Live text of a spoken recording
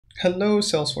Hello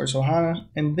Salesforce Ohana.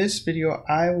 In this video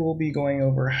I will be going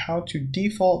over how to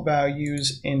default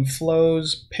values in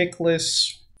flows, pick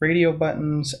lists, radio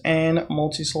buttons, and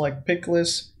multi-select pick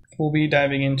lists. We'll be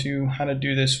diving into how to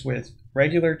do this with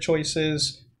regular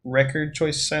choices, record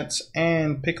choice sets,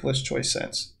 and pick list choice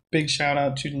sets. Big shout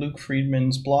out to Luke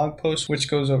Friedman's blog post which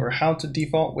goes over how to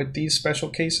default with these special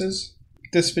cases.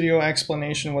 This video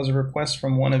explanation was a request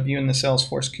from one of you in the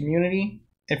Salesforce community.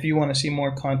 If you want to see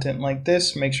more content like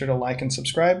this, make sure to like and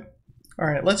subscribe. All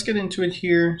right, let's get into it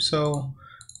here. So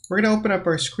we're going to open up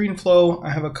our screen flow.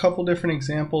 I have a couple different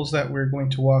examples that we're going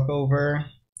to walk over.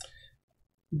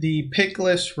 The pick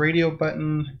list, radio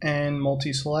button, and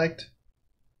multi-select.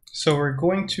 So we're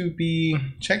going to be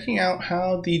checking out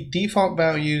how the default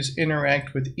values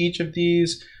interact with each of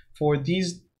these. For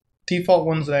these default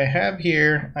ones that I have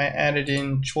here, I added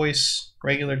in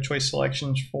regular choice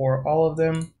selections for all of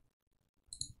them.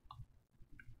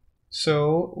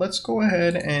 So let's go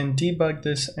ahead and debug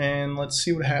this and let's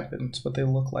see what happens, what they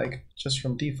look like just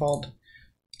from default.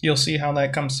 You'll see how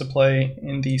that comes to play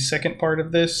in the second part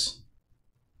of this.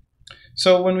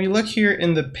 So when we look here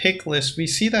in the pick list, we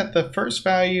see that the first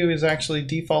value is actually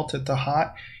defaulted to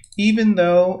hot, even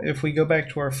though if we go back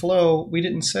to our flow, we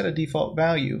didn't set a default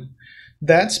value.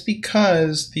 That's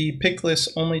because the pick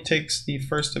list only takes the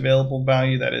first available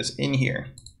value that is in here.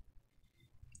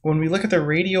 When we look at the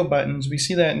radio buttons, we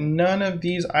see that none of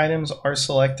these items are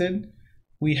selected.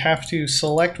 We have to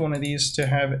select one of these to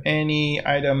have any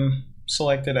item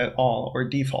selected at all or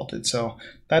defaulted. So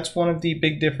that's one of the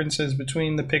big differences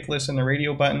between the pick list and the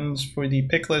radio buttons. For the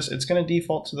pick list, it's going to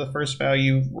default to the first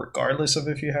value regardless of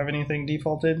if you have anything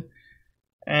defaulted.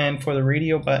 And for the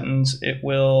radio buttons, it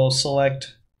will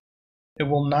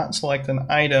not select an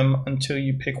item until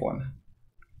you pick one.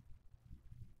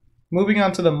 Moving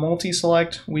on to the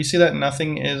multi-select, we see that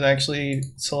nothing is actually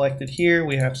selected here.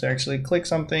 We have to actually click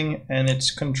something and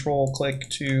it's control-click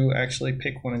to actually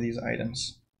pick one of these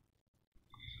items.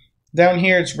 Down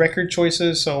here it's record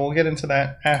choices, so we'll get into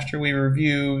that after we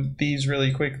review these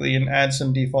really quickly and add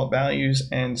some default values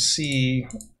and see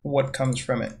what comes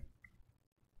from it.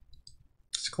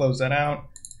 Let's close that out.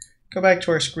 Go back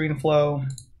to our screen flow.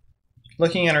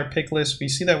 Looking at our pick list, we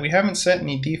see that we haven't set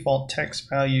any default text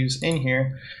values in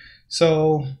here.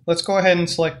 So let's go ahead and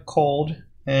select cold,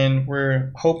 and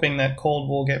we're hoping that cold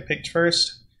will get picked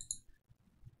first.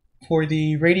 For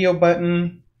the radio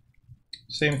button,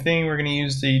 same thing, we're going to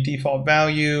use the default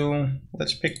value.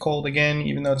 Let's pick cold again,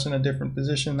 even though it's in a different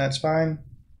position, that's fine.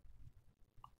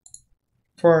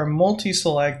 For our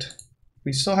multi-select,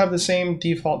 we still have the same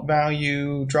default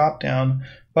value drop-down,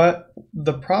 but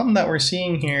the problem that we're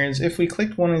seeing here is if we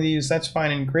clicked one of these, that's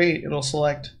fine and great, it'll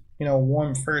select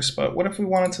warm first, but what if we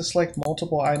wanted to select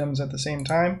multiple items at the same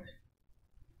time?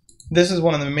 This is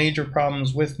one of the major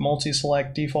problems with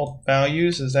multi-select default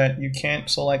values, is that you can't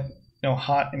select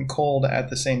hot and cold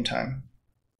at the same time.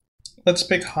 Let's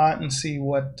pick hot and see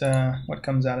what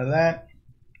comes out of that.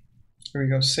 Here we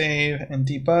go, save and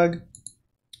debug.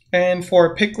 And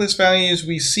for pick list values,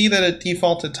 we see that it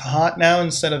defaulted to hot now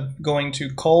instead of going to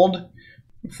cold.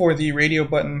 For the radio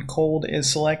button, cold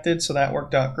is selected, so that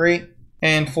worked out great.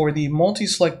 And for the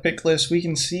multi-select pick list, we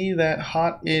can see that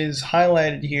hot is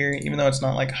highlighted here, even though it's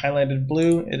not like highlighted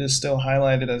blue, it is still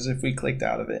highlighted as if we clicked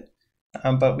out of it.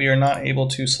 But we are not able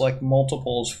to select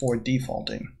multiples for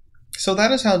defaulting. So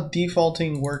that is how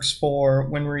defaulting works for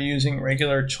when we're using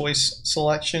regular choice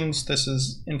selections. This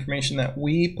is information that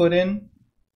we put in.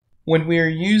 When we are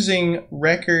using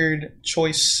record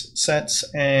choice sets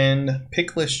and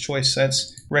pick list choice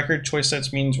sets, record choice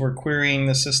sets means we're querying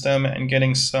the system and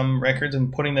getting some records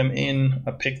and putting them in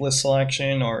a pick list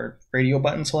selection or radio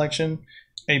button selection.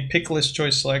 A pick list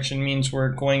choice selection means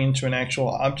we're going into an actual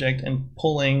object and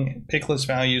pulling pick list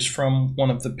values from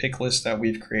one of the pick lists that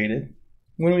we've created.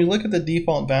 When we look at the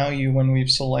default value when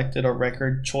we've selected a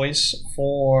record choice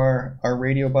for our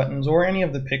radio buttons or any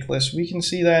of the pick lists, we can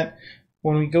see that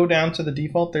when we go down to the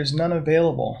default, there's none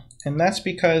available. And that's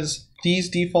because these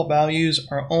default values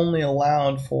are only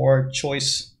allowed for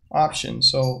choice options.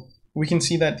 So we can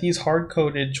see that these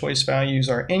hard-coded choice values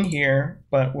are in here,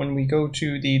 but when we go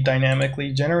to the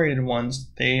dynamically generated ones,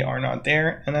 they are not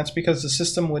there. And that's because the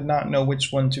system would not know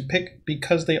which one to pick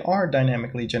because they are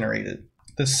dynamically generated.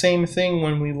 The same thing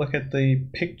when we look at the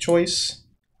pick choice.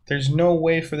 There's no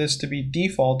way for this to be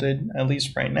defaulted, at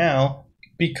least right now,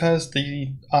 because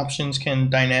the options can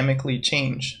dynamically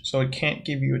change, so it can't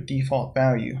give you a default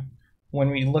value.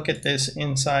 When we look at this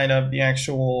inside of the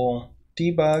actual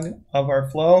debug of our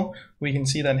flow, we can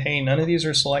see that, hey, none of these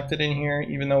are selected in here,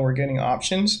 even though we're getting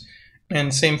options.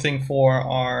 And same thing for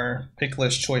our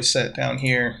Picklist choice set down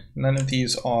here. None of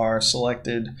these are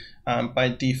selected by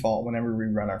default whenever we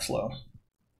run our flow.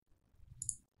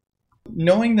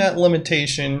 Knowing that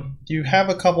limitation, you have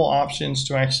a couple options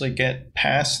to actually get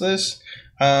past this.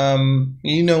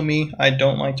 You know me, I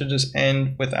don't like to just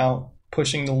end without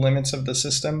pushing the limits of the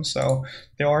system. So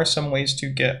there are some ways to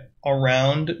get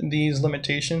around these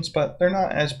limitations, but they're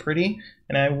not as pretty.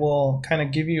 And I will kind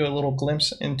of give you a little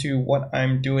glimpse into what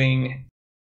I'm doing.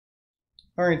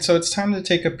 All right, so it's time to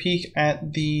take a peek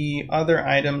at the other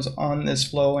items on this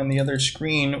flow and the other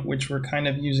screen, which we're kind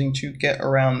of using to get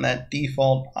around that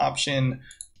default option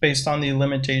based on the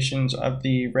limitations of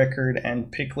the record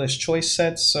and pick list choice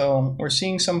sets. So we're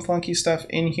seeing some funky stuff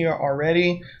in here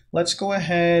already. Let's go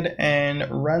ahead and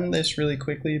run this really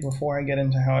quickly before I get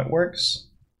into how it works.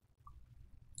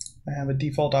 I have a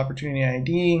default opportunity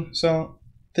ID. So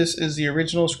this is the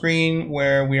original screen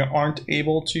where we aren't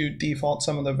able to default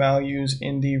some of the values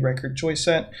in the record choice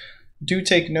set. Do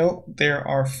take note, there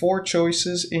are 4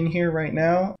 choices in here right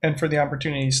now, and for the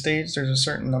opportunity stage, there's a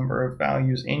certain number of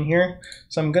values in here.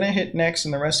 So I'm going to hit next,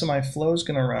 and the rest of my flow is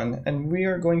going to run, and we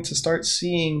are going to start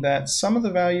seeing that some of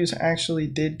the values actually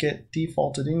did get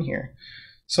defaulted in here.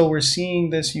 So we're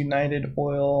seeing this United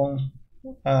Oil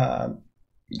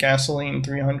gasoline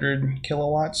 300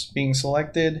 kilowatts being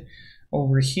selected.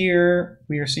 Over here,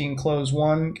 we are seeing close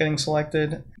 1 getting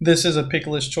selected. This is a pick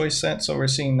list choice set, so we're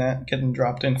seeing that getting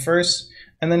dropped in first.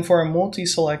 And then for our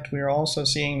multi-select, we are also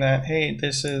seeing that, hey,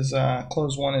 this is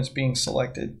close 1 is being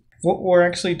selected. What we're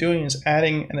actually doing is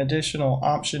adding an additional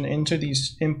option into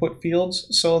these input fields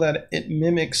so that it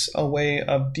mimics a way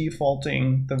of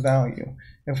defaulting the value.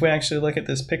 If we actually look at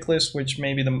this pick list, which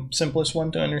may be the simplest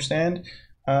one to understand,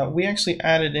 we actually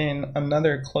added in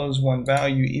another close 1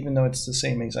 value, even though it's the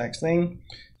same exact thing.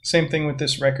 Same thing with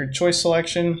this record choice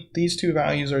selection. These 2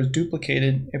 values are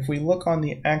duplicated. If we look on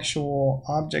the actual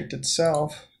object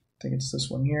itself, I think it's this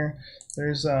one here,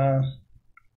 there's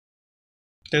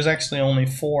actually only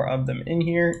 4 of them in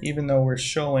here, even though we're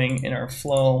showing in our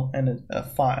flow and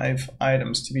 5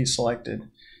 items to be selected.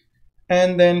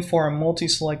 And then for a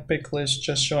multi-select pick list,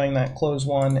 just showing that close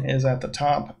 1 is at the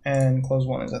top and close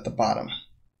 1 is at the bottom.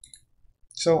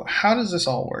 So how does this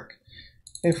all work?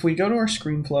 If we go to our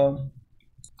screen flow,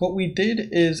 what we did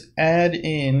is add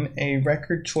in a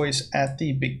record choice at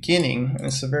the beginning. And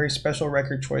it's a very special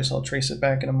record choice. I'll trace it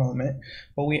back in a moment.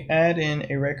 But we add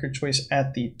in a record choice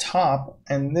at the top,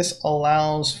 and this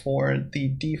allows for the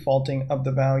defaulting of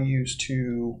the values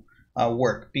to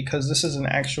work, because this is an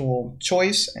actual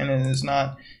choice and it is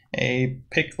not a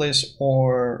pick list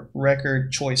or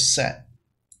record choice set.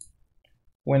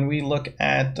 When we look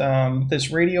at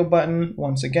this radio button,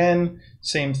 once again,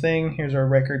 same thing. Here's our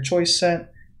record choice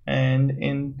set. And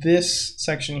in this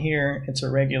section here, it's a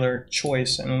regular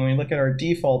choice. And when we look at our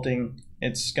defaulting,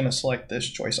 it's going to select this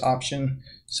choice option.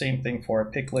 Same thing for a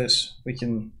pick list. We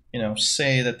can,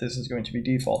 say that this is going to be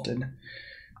defaulted.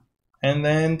 And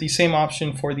then the same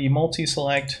option for the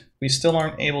multi-select. We still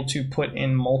aren't able to put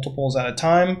in multiples at a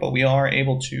time, but we are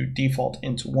able to default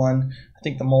into 1. I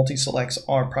think the multi-selects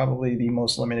are probably the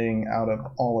most limiting out of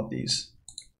all of these.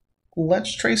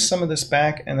 Let's trace some of this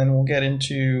back, and then we'll get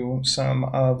into some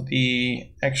of the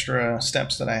extra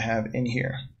steps that I have in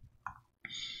here.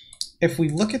 If we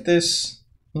look at this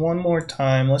one more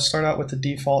time, let's start out with the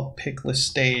default pick list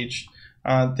stage.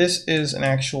 This is an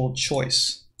actual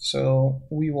choice. So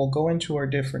we will go into our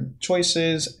different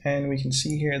choices, and we can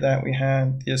see here that we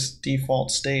have this default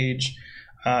stage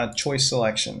choice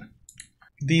selection.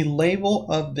 The label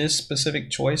of this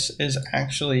specific choice is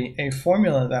actually a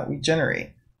formula that we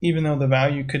generate. Even though the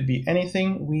value could be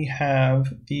anything, we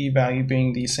have the value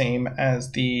being the same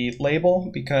as the label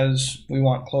because we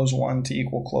want close 1 to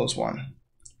equal close 1.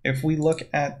 If we look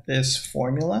at this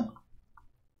formula,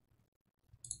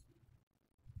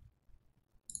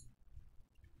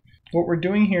 what we're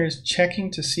doing here is checking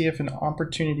to see if an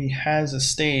opportunity has a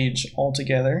stage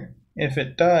altogether. If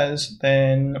it does,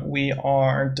 then we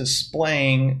are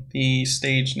displaying the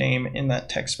stage name in that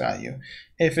text value.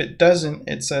 If it doesn't,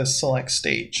 it says select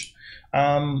stage.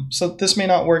 So this may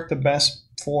not work the best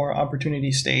for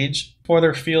opportunity stage. For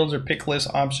other fields or pick list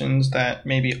options that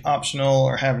may be optional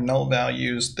or have null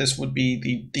values, this would be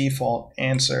the default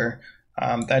answer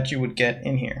that you would get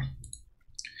in here.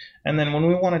 And then when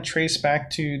we want to trace back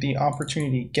to the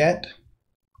opportunity get,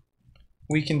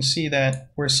 we can see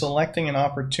that we're selecting an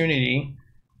opportunity,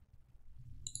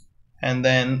 and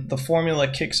then the formula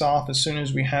kicks off as soon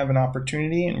as we have an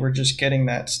opportunity, and we're just getting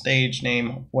that stage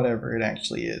name, whatever it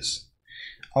actually is.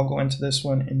 I'll go into this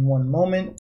one in one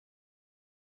moment.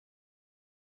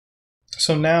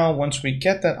 So now once we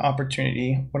get that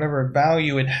opportunity, whatever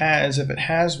value it has, if it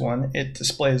has one, it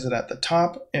displays it at the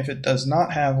top. If it does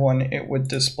not have one, it would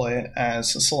display it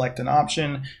as select an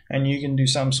option, and you can do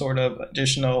some sort of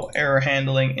additional error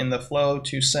handling in the flow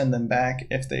to send them back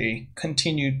if they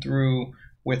continued through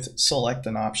with select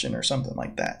an option or something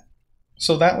like that.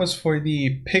 So that was for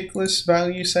the Picklist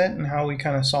value set and how we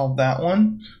kind of solved that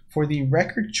one. For the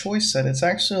record choice set, it's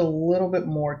actually a little bit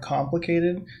more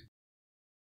complicated.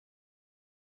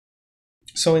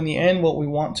 So in the end, what we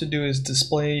want to do is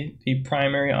display the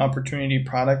primary opportunity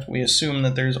product. We assume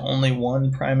that there's only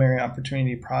one primary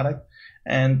opportunity product,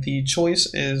 and the choice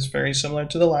is very similar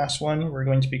to the last one. We're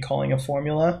going to be calling a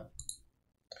formula.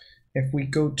 If we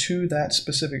go to that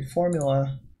specific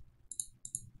formula,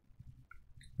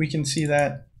 we can see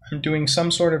that I'm doing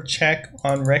some sort of check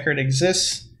on record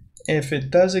exists. If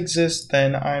it does exist,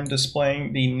 then I'm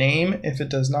displaying the name. If it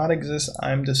does not exist,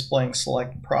 I'm displaying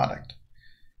select product.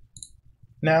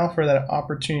 Now for that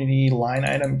opportunity line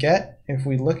item get, if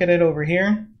we look at it over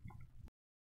here,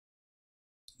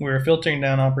 we're filtering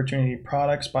down opportunity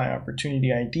products by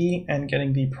opportunity ID and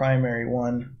getting the primary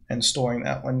one and storing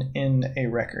that one in a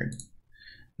record.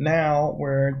 Now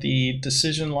where the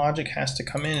decision logic has to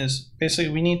come in is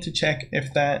basically we need to check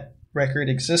if that record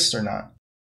exists or not.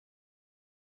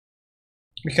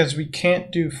 Because we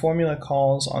can't do formula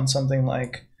calls on something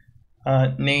like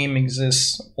name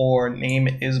exists or name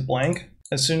is blank.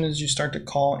 As soon as you start to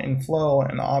call in flow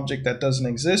an object that doesn't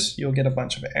exist, you'll get a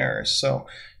bunch of errors. So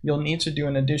you'll need to do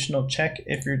an additional check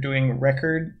if you're doing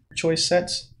record choice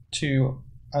sets to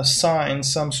assign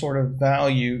some sort of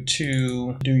value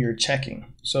to do your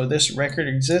checking. So this record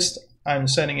exists, I'm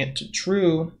setting it to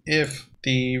true if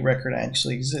the record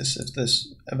actually exists, if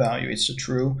this evaluates to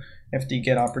true, if the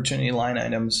get opportunity line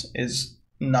items is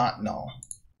not null.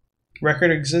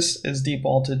 Record exists is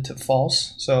defaulted to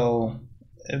false, so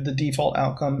if the default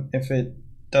outcome, if it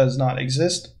does not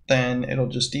exist, then it'll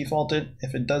just default it.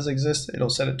 If it does exist,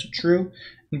 it'll set it to true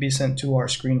and be sent to our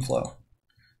screen flow.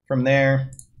 From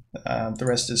there, the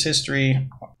rest is history.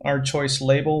 Our choice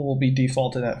label will be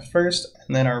defaulted at first,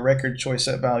 and then our record choice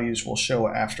set values will show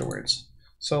afterwards.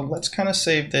 So let's kind of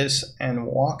save this and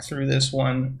walk through this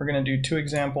one. We're going to do two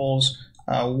examples,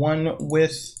 one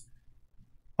with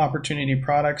opportunity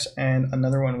products and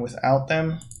another one without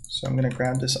them. So I'm going to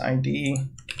grab this ID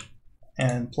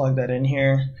and plug that in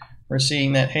here. We're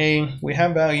seeing that, hey, we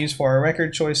have values for our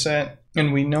record choice set,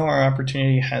 and we know our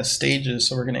opportunity has stages.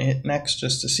 So we're going to hit next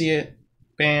just to see it.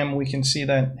 Bam, we can see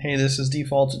that, hey, this is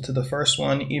defaulted to the first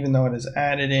one, even though it has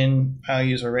added in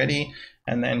values already.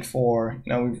 And then for,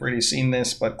 we've already seen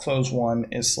this, but close one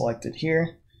is selected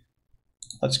here.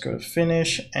 Let's go to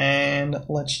finish and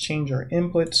let's change our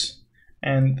inputs.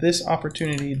 And this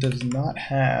opportunity does not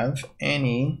have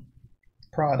any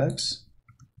products.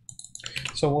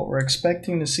 So what we're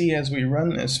expecting to see as we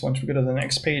run this, once we go to the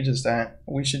next page, is that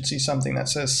we should see something that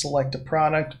says select a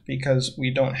product because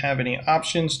we don't have any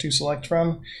options to select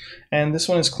from. And this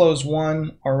one is close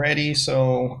one already,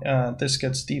 so this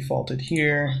gets defaulted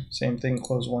here. Same thing,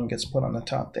 close one gets put on the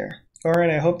top there. All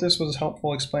right, I hope this was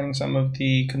helpful explaining some of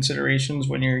the considerations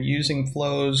when you're using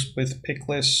flows with pick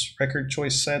lists, record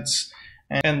choice sets,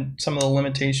 and some of the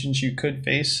limitations you could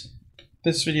face.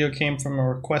 This video came from a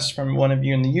request from one of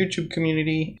you in the YouTube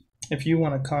community. If you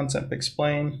want a concept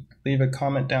explained, leave a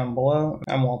comment down below.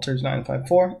 I'm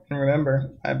Walters954, and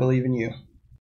remember, I believe in you.